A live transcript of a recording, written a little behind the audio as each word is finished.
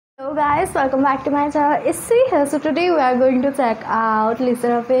Hello guys, welcome back to my channel. It's Sri here. So today we are going to check out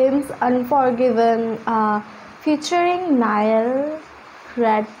르세라핌's Unforgiven featuring Nile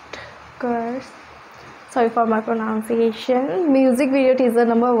Rodgers. Sorry for my pronunciation. Music video teaser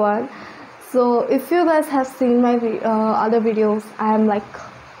number 1. So if you guys have seen my other videos, I am like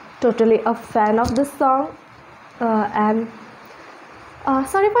totally a fan of this song. And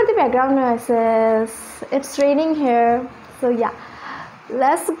sorry for the background noises. It's raining here. So yeah,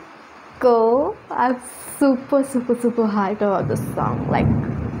 let's go. I'm super hyped about this song, like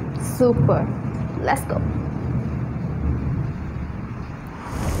super. Let's go.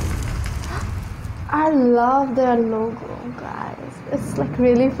 I love their logo, guys. It's like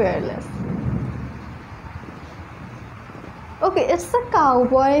really fearless. Okay, it's a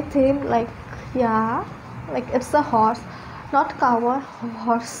cowboy theme, like yeah, like it's a horse, not cowboy,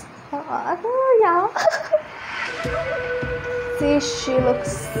 horse. Yeah. See, she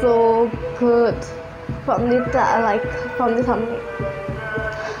looks so good from the from the thumbnail.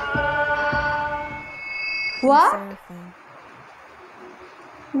 What?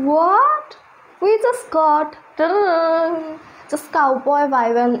 What? We just got just cowboy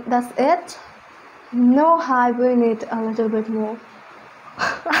vibe and that's it. No hype. We need a little bit more.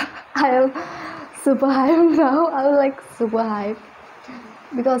 I am super hyped now. I'm like super hyped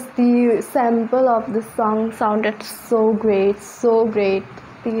because the sample of the song sounded so great.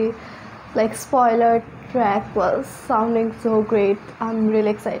 The like spoiler track was sounding so great. I'm really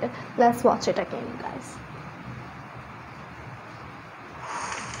excited. Let's watch it again, guys.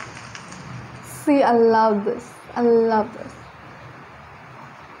 See, I love this.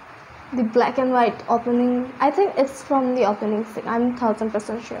 The black and white opening, I think it's from the opening scene. I'm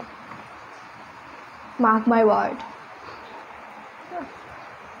 1000% sure. Mark my word.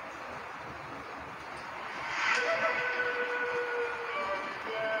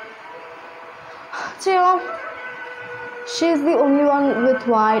 She's the only one with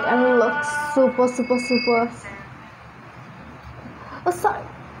white and looks super. Oh, sorry.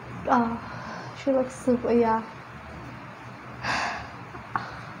 She looks super, yeah.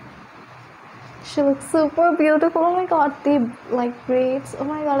 She looks super beautiful. Oh my god, the like braids. Oh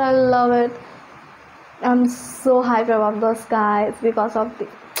my god, I love it. I'm so hyped about those guys because of the.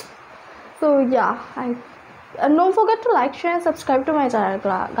 So yeah, and don't forget to like, share, and subscribe to my channel,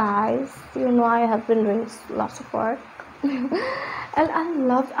 guys. You know I have been doing lots of work. And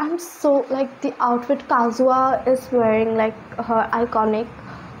I'm so like the outfit Kazuha is wearing, like her iconic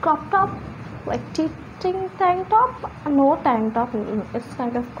crop top, like teaching tank top. No tank top, it's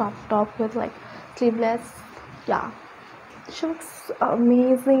kind of crop top with like sleeveless. Yeah, she looks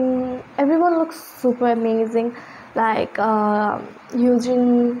amazing. Everyone looks super amazing. Like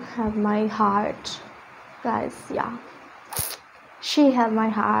Eugene have my heart, guys. Yeah, she have my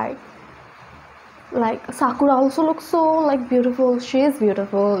heart. Like Sakura also looks so like beautiful. She is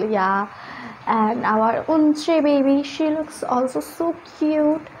beautiful, yeah. And our Unche baby, she looks also so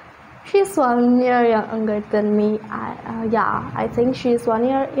cute. She's 1 year younger than me. I think she's 1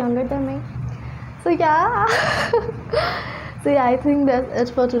 year younger than me. So yeah. So yeah, I think that's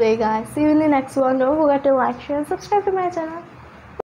it for today, guys. See you in the next one. Don't forget to like, share, and subscribe to my channel.